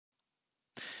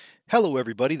Hello,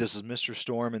 everybody. This is Mr.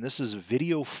 Storm, and this is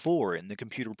video 4 in the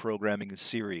computer programming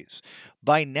series.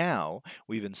 By now,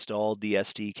 we've installed the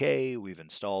SDK, we've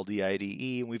installed the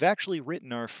IDE, and we've actually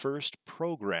written our first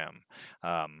program.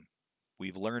 Um,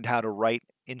 we've learned how to write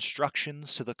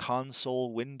instructions to the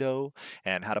console window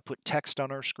and how to put text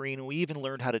on our screen, and we even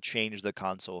learned how to change the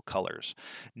console colors.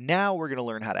 Now we're going to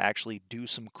learn how to actually do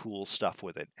some cool stuff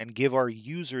with it and give our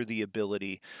user the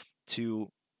ability to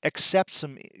accept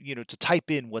some, to type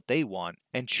in what they want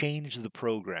and change the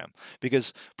program,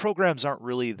 because programs aren't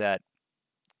really that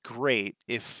great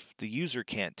if the user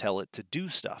can't tell it to do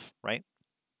stuff, right?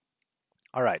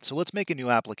 All right, so let's make a new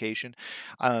application.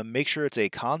 Make sure it's a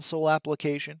console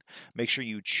application. Make sure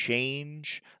you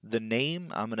change the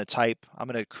name. I'm going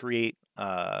to create,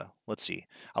 let's see,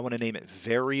 I want to name it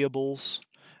Variables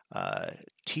uh,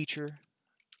 Teacher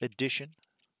Edition.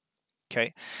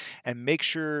 Okay, and make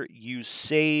sure you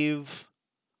save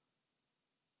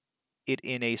it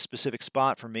in a specific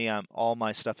spot. For me, all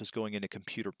my stuff is going into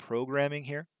computer programming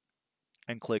here,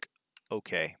 and click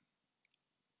OK.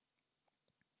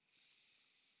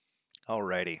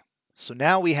 Alrighty. So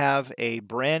now we have a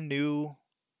brand new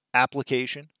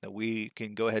application that we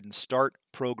can go ahead and start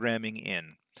programming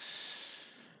in.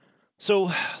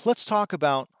 So let's talk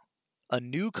about a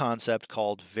new concept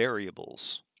called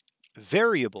variables.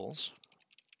 Variables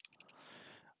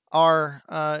are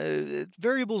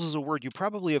variables is a word you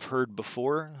probably have heard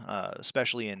before,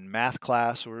 especially in math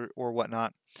class or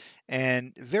whatnot.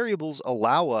 And variables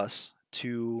allow us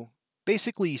to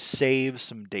basically save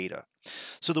some data.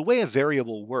 So the way a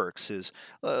variable works is,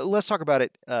 let's talk about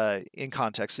it in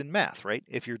context in math, right?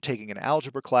 If you're taking an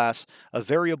algebra class, a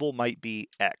variable might be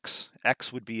x.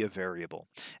 X would be a variable.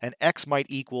 And x might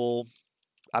equal,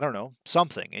 I don't know,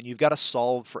 something. And you've got to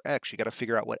solve for x. You got to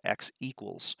figure out what x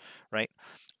equals, right?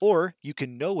 Or you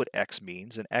can know what x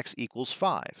means, and x equals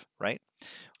 5, right?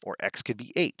 Or x could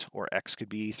be 8, or x could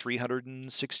be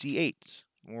 368,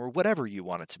 or whatever you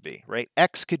want it to be, right?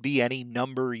 X could be any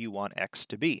number you want x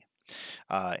to be.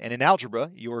 And in algebra,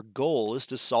 your goal is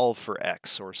to solve for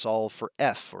x, or solve for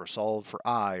f, or solve for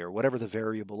I, or whatever the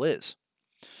variable is.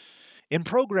 In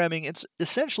programming, it's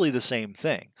essentially the same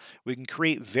thing. We can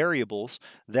create variables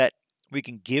that we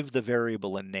can give the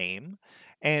variable a name,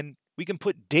 and we can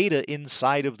put data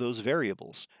inside of those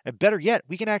variables. And better yet,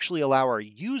 we can actually allow our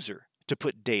user to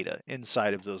put data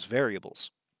inside of those variables.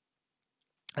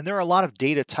 And there are a lot of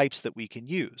data types that we can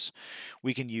use.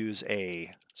 We can use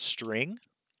a string.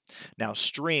 Now,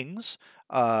 strings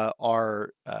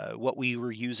are what we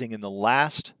were using in the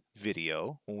last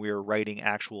video when we were writing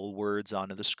actual words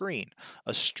onto the screen.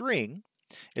 A string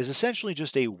is essentially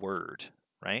just a word,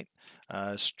 right?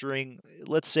 String,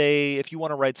 let's say if you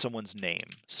want to write someone's name.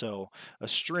 So a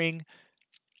string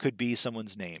could be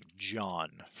someone's name,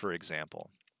 John, for example.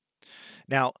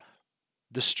 Now,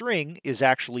 the string is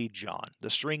actually John. The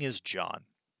string is John.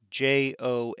 John,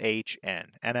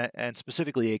 and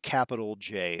specifically a capital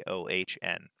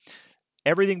John.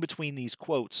 Everything between these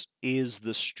quotes is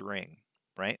the string,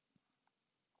 right?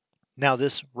 Now,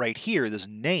 this right here, this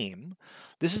name,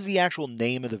 this is the actual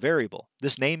name of the variable.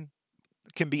 This name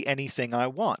can be anything I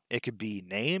want. It could be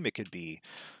name, it could be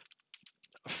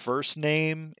first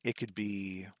name, it could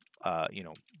be,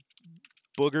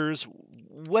 boogers,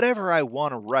 whatever I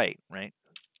want to write, right?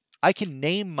 I can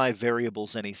name my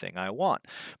variables anything I want,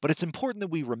 but it's important that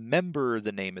we remember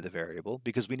the name of the variable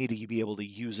because we need to be able to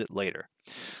use it later.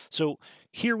 So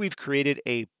here we've created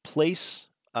a place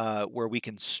where we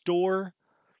can store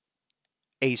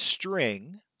a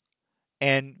string,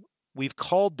 and we've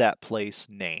called that place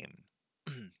name.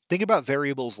 Think about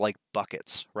variables like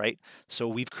buckets, right? So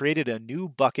we've created a new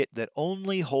bucket that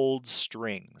only holds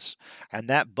strings. And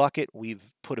that bucket,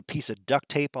 we've put a piece of duct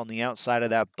tape on the outside of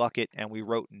that bucket and we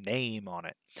wrote name on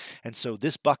it. And so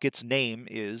this bucket's name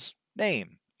is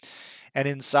name. And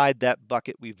inside that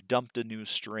bucket, we've dumped a new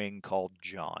string called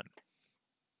John.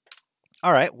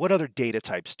 All right, what other data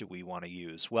types do we want to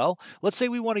use? Well, let's say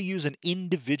we want to use an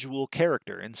individual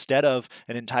character instead of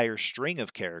an entire string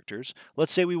of characters.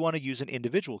 Let's say we want to use an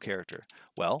individual character.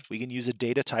 Well, we can use a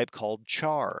data type called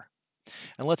char.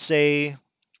 And let's say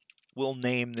we'll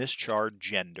name this char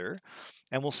gender,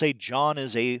 and we'll say John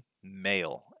is a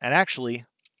male. And actually,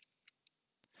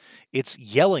 it's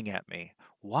yelling at me.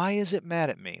 Why is it mad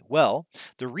at me? Well,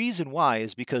 the reason why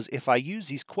is because if I use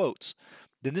these quotes,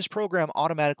 then this program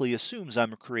automatically assumes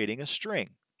I'm creating a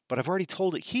string. But I've already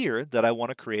told it here that I want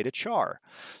to create a char.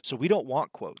 So we don't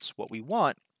want quotes. What we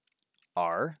want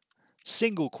are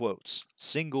single quotes.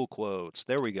 Single quotes.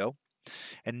 There we go.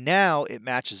 And now it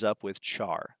matches up with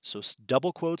char. So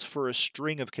double quotes for a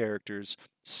string of characters,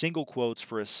 single quotes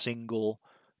for a single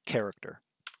character.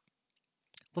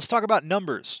 Let's talk about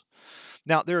numbers.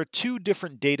 Now, there are two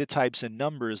different data types in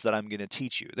numbers that I'm going to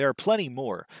teach you. There are plenty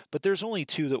more, but there's only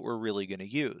two that we're really going to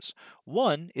use.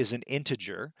 One is an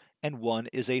integer, and one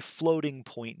is a floating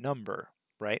point number,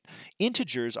 right?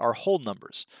 Integers are whole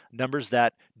numbers, numbers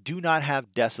that do not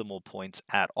have decimal points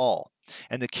at all.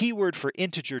 And the keyword for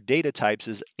integer data types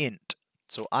is int.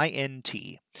 So int.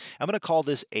 I'm going to call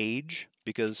this age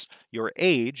because your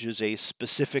age is a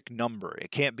specific number.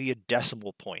 It can't be a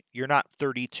decimal point. You're not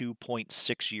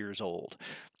 32.6 years old.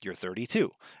 You're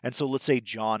 32. And so let's say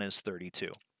John is 32.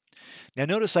 Now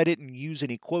notice I didn't use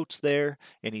any quotes there,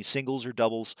 any singles or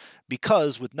doubles,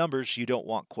 because with numbers you don't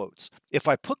want quotes. If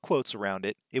I put quotes around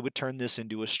it, it would turn this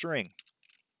into a string.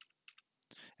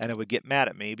 And it would get mad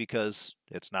at me because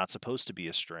it's not supposed to be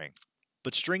a string.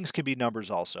 But strings can be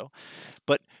numbers also.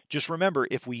 But just remember,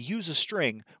 if we use a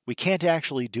string, we can't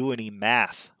actually do any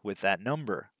math with that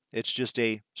number. It's just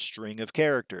a string of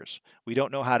characters. We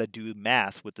don't know how to do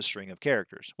math with the string of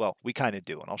characters. Well, we kind of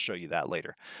do, and I'll show you that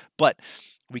later. But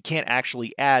we can't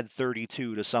actually add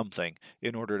 32 to something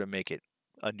in order to make it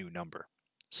a new number.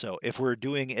 So if we're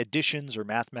doing additions or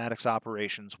mathematics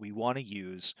operations, we want to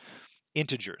use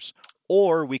integers.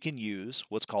 Or we can use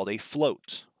what's called a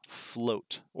float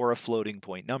or a floating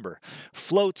point number.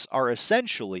 Floats are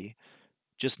essentially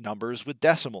just numbers with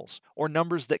decimals or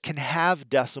numbers that can have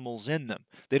decimals in them.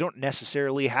 They don't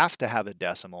necessarily have to have a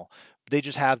decimal. They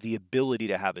just have the ability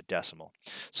to have a decimal.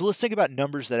 So let's think about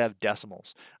numbers that have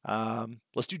decimals.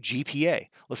 Let's do GPA.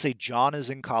 Let's say John is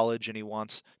in college and he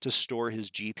wants to store his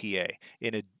GPA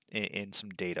in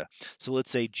some data. So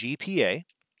let's say GPA.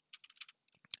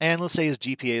 And let's say his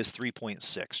GPA is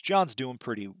 3.6. John's doing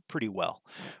pretty well,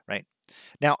 right?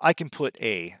 Now I can put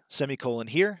a semicolon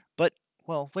here, but,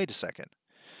 well, wait a second.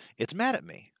 It's mad at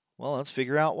me. Well, let's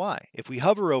figure out why. If we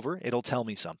hover over, it'll tell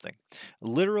me something.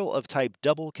 Literal of type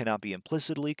double cannot be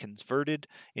implicitly converted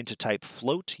into type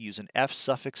float. Use an F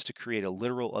suffix to create a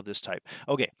literal of this type.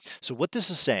 Okay, so what this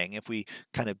is saying, if we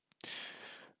kind of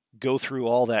go through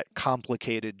all that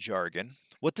complicated jargon,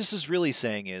 what this is really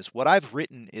saying is what I've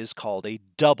written is called a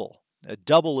double. A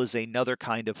double is another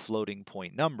kind of floating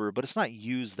point number, but it's not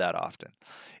used that often.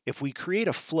 If we create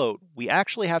a float, we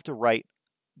actually have to write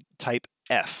type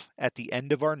F at the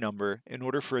end of our number in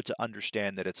order for it to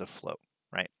understand that it's a float,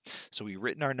 right? So we've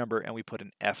written our number and we put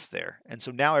an F there. And so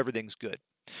now everything's good.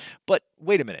 But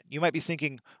wait a minute, you might be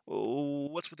thinking, oh,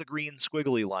 what's with the green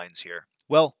squiggly lines here?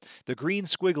 Well, the green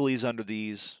squigglies under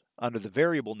the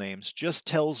variable names just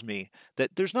tells me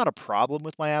that there's not a problem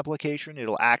with my application.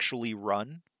 It'll actually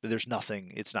run. There's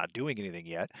nothing, it's not doing anything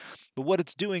yet. But what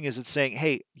it's doing is it's saying,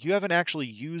 hey, you haven't actually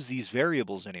used these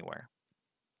variables anywhere.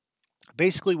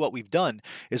 Basically what we've done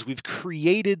is we've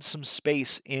created some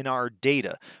space in our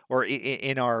data or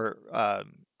in our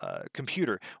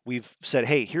computer. We've said,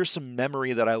 hey, here's some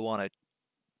memory that I want to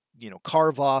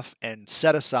carve off and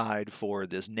set aside for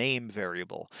this name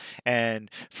variable and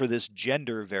for this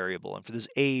gender variable and for this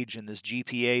age and this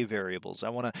GPA variables. I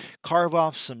want to carve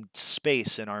off some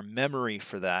space in our memory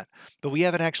for that, but we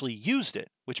haven't actually used it,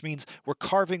 which means we're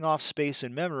carving off space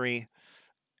in memory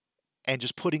and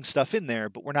just putting stuff in there,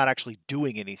 but we're not actually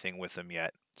doing anything with them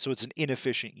yet. So it's an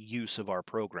inefficient use of our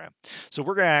program. So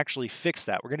we're going to actually fix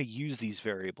that. We're going to use these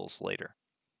variables later.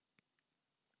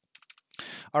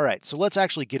 All right, so let's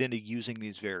actually get into using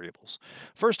these variables.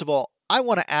 First of all, I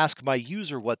want to ask my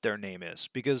user what their name is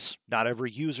because not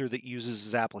every user that uses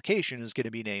this application is going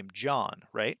to be named John,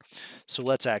 right? So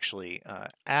let's actually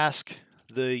ask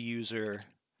the user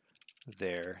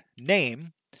their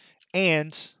name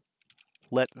and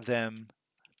let them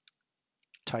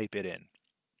type it in.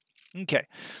 Okay,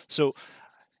 so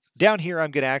down here,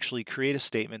 I'm going to actually create a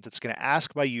statement that's going to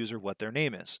ask my user what their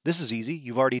name is. This is easy.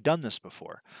 You've already done this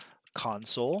before.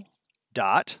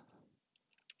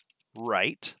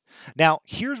 Console.write. Now,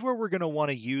 here's where we're going to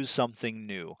want to use something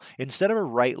new. Instead of a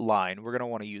write line, we're going to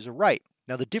want to use a write.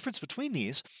 Now, the difference between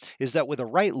these is that with a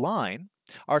write line,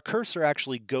 our cursor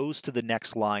actually goes to the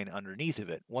next line underneath of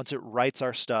it. Once it writes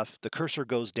our stuff, the cursor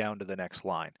goes down to the next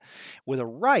line. With a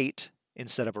write,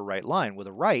 instead of a write line, with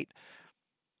a write,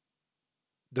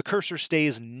 the cursor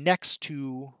stays next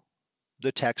to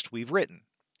the text we've written.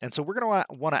 And so we're going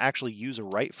to want to actually use a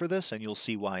write for this, and you'll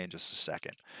see why in just a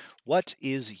second. What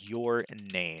is your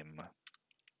name?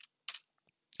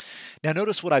 Now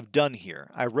notice what I've done here.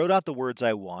 I wrote out the words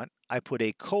I want. I put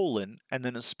a colon and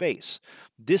then a space.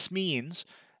 This means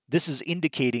this is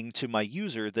indicating to my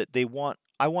user that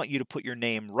I want you to put your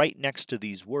name right next to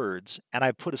these words, and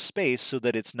I put a space so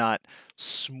that it's not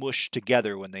smushed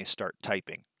together when they start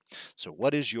typing. So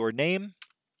what is your name?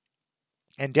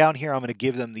 And down here, I'm going to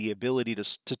give them the ability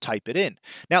to type it in.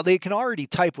 Now, they can already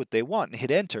type what they want and hit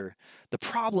enter. The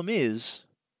problem is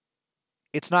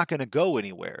it's not going to go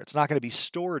anywhere. It's not going to be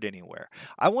stored anywhere.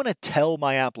 I want to tell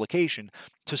my application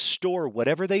to store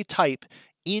whatever they type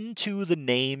into the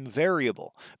name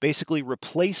variable, basically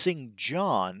replacing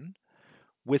John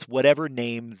with whatever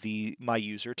name my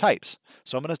user types.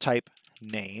 So I'm going to type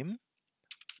name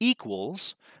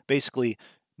equals, basically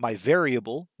my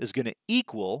variable is going to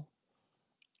equal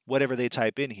whatever they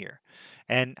type in here.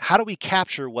 And how do we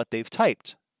capture what they've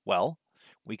typed? Well,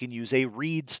 we can use a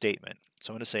read statement.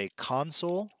 So I'm going to say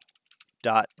console.read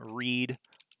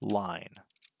line.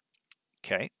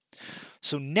 Okay.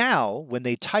 So now when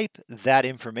they type that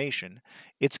information,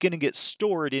 it's going to get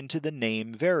stored into the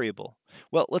name variable.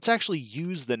 Well, let's actually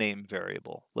use the name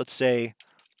variable. Let's say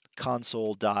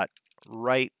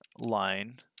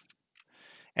console.writeLine.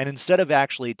 And instead of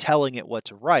actually telling it what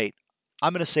to write,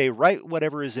 I'm going to say write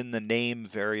whatever is in the name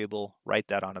variable, write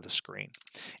that onto the screen.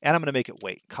 And I'm going to make it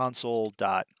wait,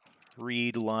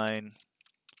 console.readLine,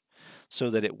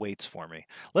 so that it waits for me.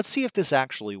 Let's see if this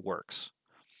actually works.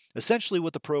 Essentially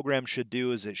what the program should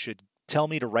do is it should tell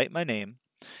me to write my name.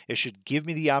 It should give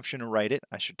me the option to write it.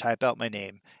 I should type out my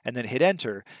name and then hit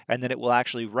enter, and then it will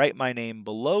actually write my name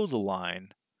below the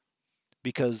line,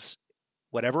 because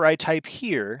whatever I type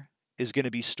here is going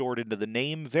to be stored into the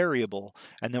name variable,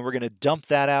 and then we're going to dump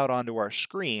that out onto our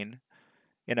screen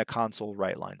in a console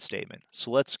write line statement. So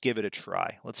let's give it a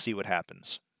try. Let's see what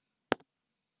happens.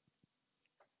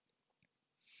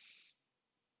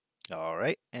 All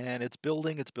right, and it's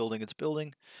building, it's building, it's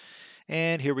building,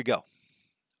 and here we go.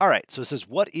 All right, so it says,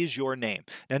 what is your name?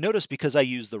 Now notice, because I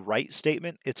use the write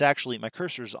statement, it's actually, my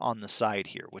cursor's on the side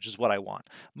here, which is what I want.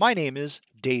 My name is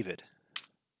David.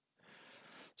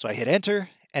 So I hit enter,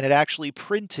 and it actually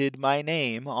printed my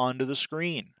name onto the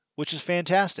screen, which is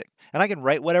fantastic. And I can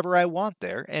write whatever I want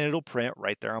there, and it'll print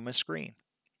right there on my screen.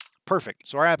 Perfect.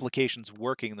 So our application's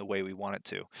working the way we want it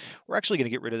to. We're actually going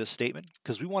to get rid of this statement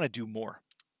because we want to do more.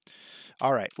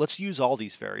 All right, let's use all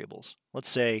these variables. Let's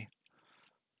say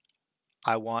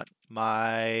I want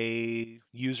my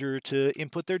user to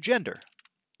input their gender.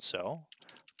 So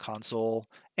console,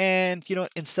 and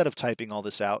instead of typing all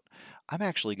this out, I'm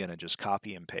actually going to just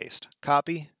copy and paste.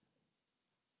 Copy,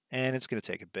 and it's going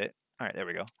to take a bit. All right, there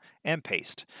we go. And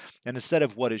paste. And instead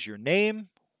of what is your name,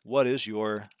 what is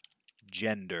your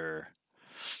gender?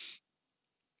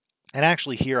 And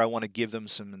actually here I want to give them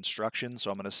some instructions. So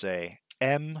I'm going to say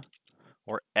M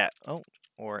or F,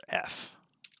 or F,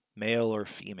 male or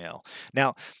female.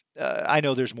 Now, I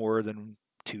know there's more than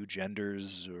 2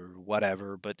 genders or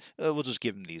whatever, but we'll just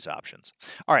give them these options.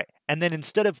 All right, and then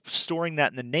instead of storing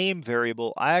that in the name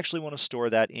variable, I actually want to store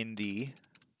that in the,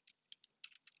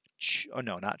 oh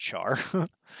no, not char.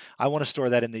 I want to store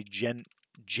that in the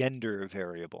gender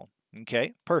variable.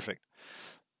 Okay, perfect.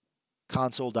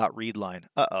 Console.readLine.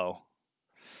 Uh-oh.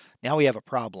 Now we have a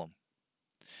problem.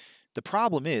 The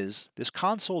problem is this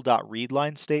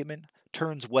console.readLine statement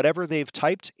turns whatever they've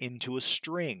typed into a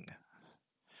string.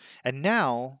 And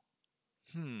now,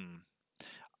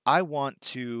 I want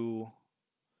to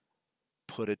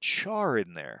put a char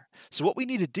in there. So what we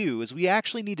need to do is we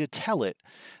actually need to tell it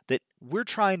that we're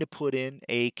trying to put in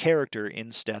a character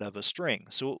instead of a string.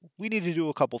 So we need to do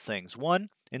a couple things. One,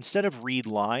 instead of read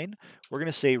line, we're going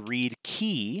to say read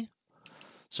key,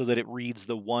 so that it reads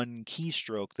the one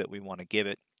keystroke that we want to give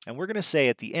it. And we're going to say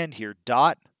at the end here,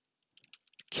 dot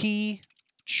key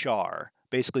char,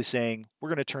 basically saying we're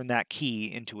going to turn that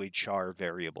key into a char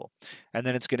variable. And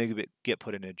then it's going to get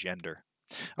put in a gender.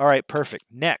 All right, perfect.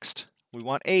 Next, we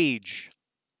want age.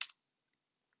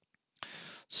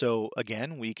 So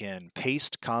again, we can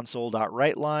paste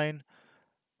console.writeLine.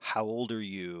 How old are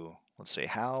you? Let's say,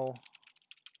 how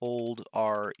old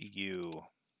are you?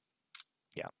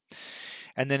 Yeah.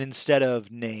 And then instead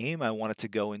of name, I want it to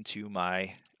go into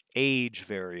my age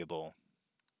variable.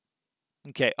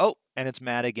 Okay, oh, and it's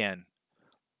mad again.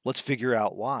 Let's figure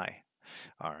out why.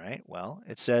 All right, well,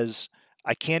 it says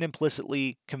I can't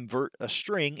implicitly convert a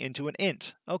string into an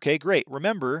int. Okay, great.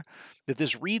 Remember that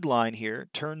this read line here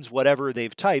turns whatever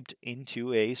they've typed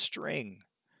into a string.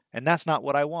 And that's not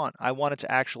what I want. I want it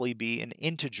to actually be an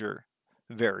integer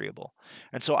variable.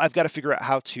 And so I've got to figure out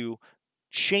how to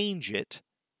change it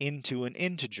into an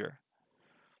integer.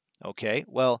 Okay,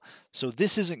 well, so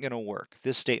this isn't going to work.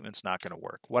 This statement's not going to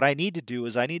work. What I need to do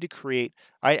is I need to create,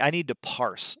 I need to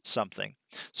parse something.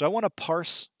 So I want to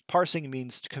parse. Parsing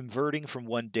means converting from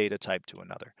one data type to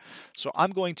another. So I'm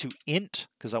going to int,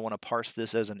 because I want to parse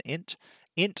this as an int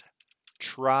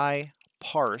try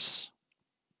parse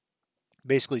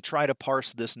Basically try to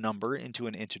parse this number into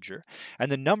an integer.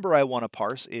 And the number I want to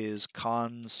parse is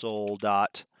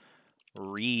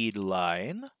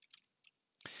console.readLine.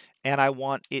 And I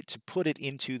want it to put it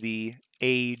into the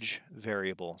age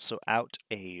variable, so out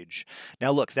age.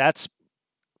 Now look, that's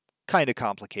kind of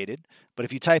complicated, but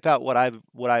if you type out what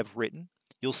I've written,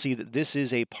 you'll see that this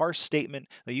is a parse statement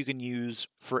that you can use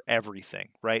for everything,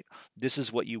 right? This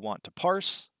is what you want to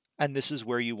parse, and this is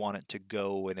where you want it to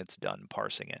go when it's done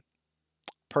parsing it.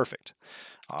 Perfect.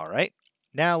 All right,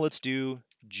 now let's do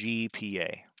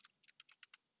GPA.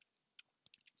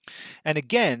 And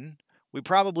again, we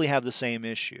probably have the same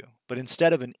issue, but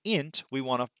instead of an int, we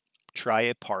want to try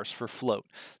a parse for float.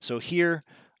 So here,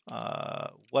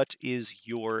 what is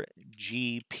your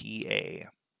GPA?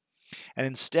 And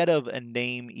instead of a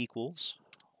name equals,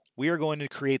 we are going to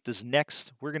create this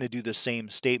next, we're going to do the same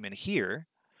statement here.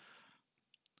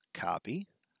 Copy,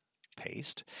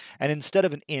 paste. And instead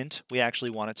of an int, we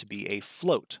actually want it to be a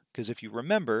float. Because if you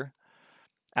remember,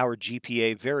 our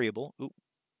GPA variable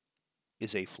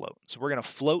is a float. So we're going to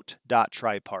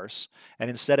float.tryparse. And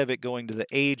instead of it going to the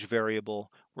age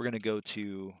variable, we're going to go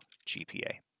to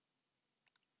GPA.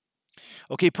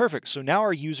 Okay, perfect. So now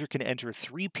our user can enter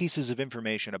 3 pieces of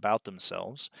information about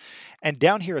themselves. And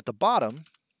down here at the bottom,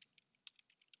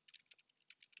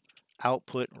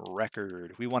 output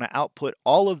record. We want to output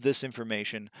all of this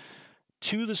information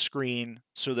to the screen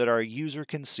so that our user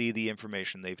can see the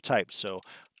information they've typed. So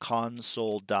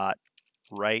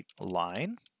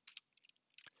console.writeLine.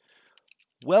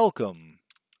 Welcome.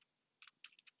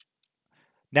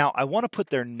 Now I want to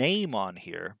put their name on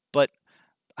here, but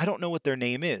I don't know what their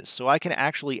name is. So I can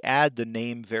actually add the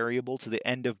name variable to the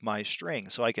end of my string.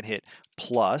 So I can hit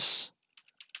plus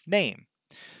name.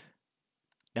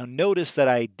 Now notice that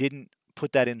I didn't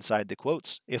put that inside the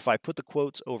quotes. If I put the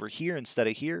quotes over here instead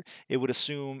of here, it would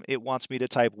assume it wants me to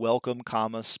type welcome,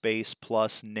 comma, space,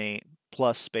 plus name,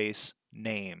 plus space,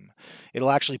 name. It'll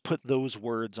actually put those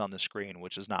words on the screen,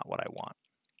 which is not what I want.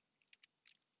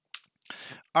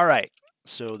 All right,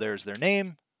 so there's their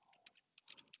name,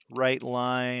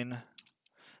 WriteLine.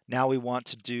 Now we want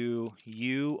to do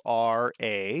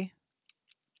URA,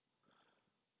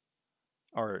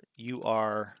 or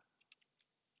UR,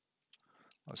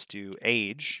 let's do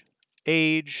age,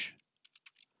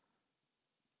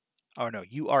 oh no,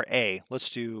 URA, let's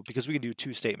do, because we can do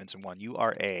 2 statements in one,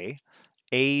 URA,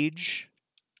 age,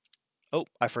 oh,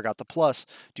 I forgot the plus.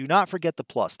 Do not forget the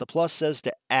plus. The plus says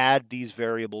to add these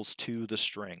variables to the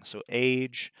string. So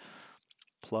age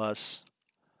plus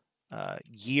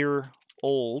year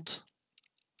old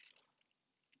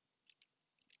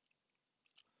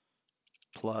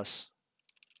plus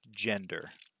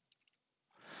gender.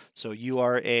 So you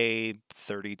are a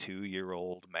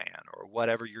 32-year-old man, or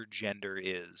whatever your gender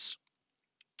is.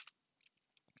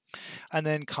 And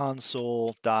then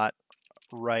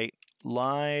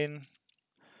console.writeLine,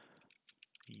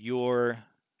 your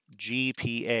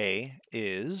GPA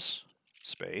is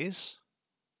space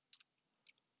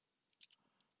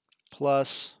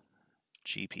plus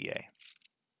GPA.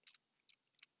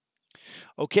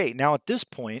 Okay, now at this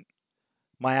point,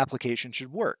 my application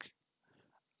should work.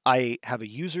 I have a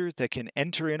user that can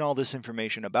enter in all this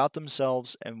information about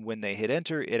themselves, and when they hit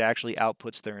enter, it actually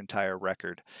outputs their entire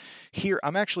record. Here,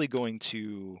 I'm actually going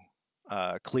to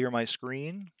clear my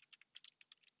screen.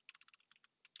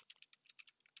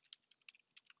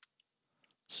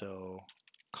 So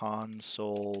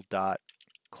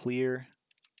console.clear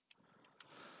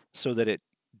so that it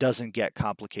doesn't get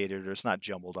complicated or it's not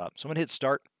jumbled up. So I'm going to hit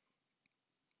start.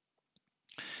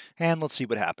 And let's see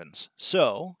what happens.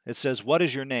 So it says, what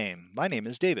is your name? My name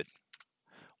is David.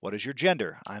 What is your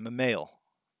gender? I'm a male.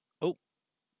 Oh,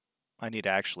 I need to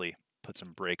actually put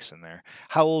some breaks in there.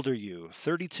 How old are you?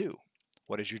 32.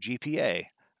 What is your GPA?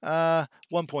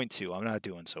 1.2. I'm not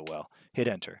doing so well. Hit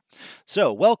enter.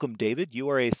 So welcome, David. You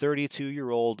are a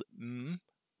 32-year-old.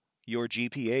 Your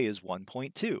GPA is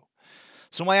 1.2.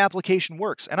 So my application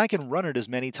works, and I can run it as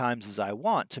many times as I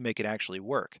want to make it actually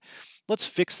work. Let's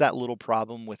fix that little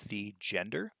problem with the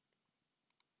gender.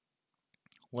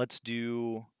 Let's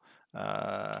do,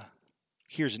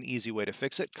 here's an easy way to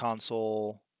fix it.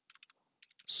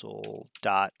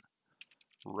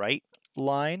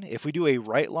 Console.writeLine. If we do a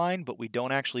write line, but we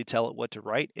don't actually tell it what to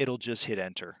write, it'll just hit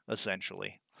enter,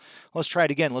 essentially. Let's try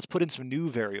it again. Let's put in some new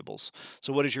variables.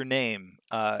 So what is your name?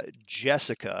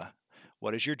 Jessica.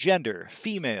 What is your gender?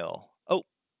 Female. Oh,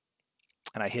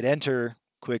 and I hit enter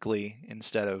quickly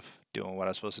instead of doing what I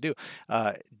was supposed to do.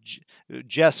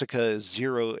 Jessica is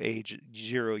 0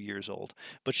 years old,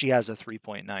 but she has a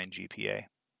 3.9 GPA.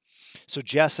 So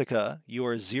Jessica,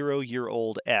 your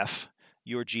 0-year-old F,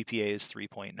 your GPA is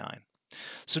 3.9.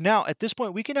 So now at this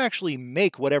point, we can actually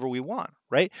make whatever we want,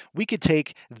 right? We could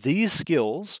take these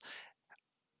skills,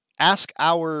 ask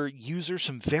our user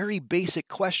some very basic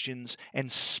questions,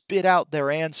 and spit out their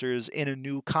answers in a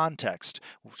new context.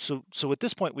 So at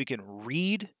this point, we can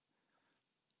read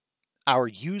our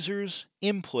users'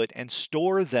 input and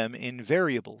store them in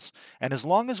variables. And as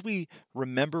long as we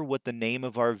remember what the name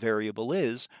of our variable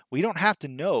is, we don't have to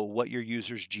know what your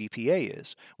user's GPA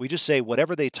is. We just say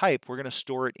whatever they type, we're going to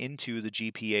store it into the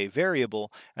GPA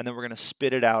variable, and then we're going to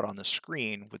spit it out on the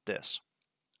screen with this.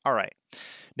 All right.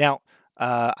 Now,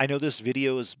 I know this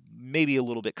video is maybe a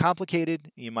little bit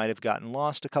complicated. You might have gotten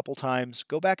lost a couple times.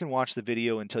 Go back and watch the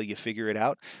video until you figure it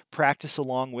out. Practice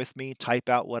along with me. Type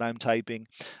out what I'm typing.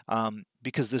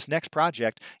 Because this next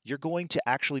project, you're going to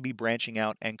actually be branching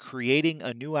out and creating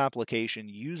a new application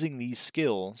using these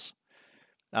skills.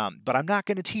 But I'm not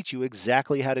going to teach you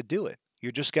exactly how to do it.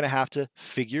 You're just going to have to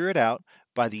figure it out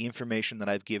by the information that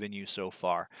I've given you so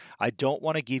far. I don't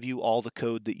want to give you all the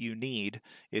code that you need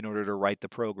in order to write the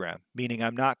program, meaning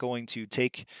I'm not going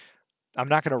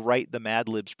to write the Mad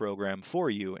Libs program for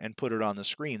you and put it on the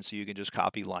screen so you can just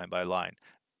copy line by line.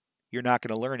 You're not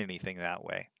going to learn anything that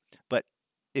way. But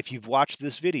if you've watched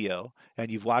this video and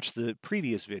you've watched the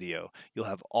previous video, you'll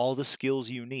have all the skills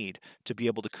you need to be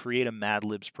able to create a Mad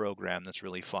Libs program that's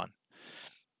really fun.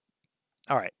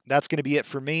 All right, that's going to be it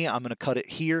for me. I'm going to cut it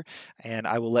here, and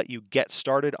I will let you get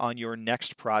started on your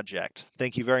next project.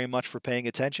 Thank you very much for paying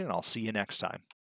attention. I'll see you next time.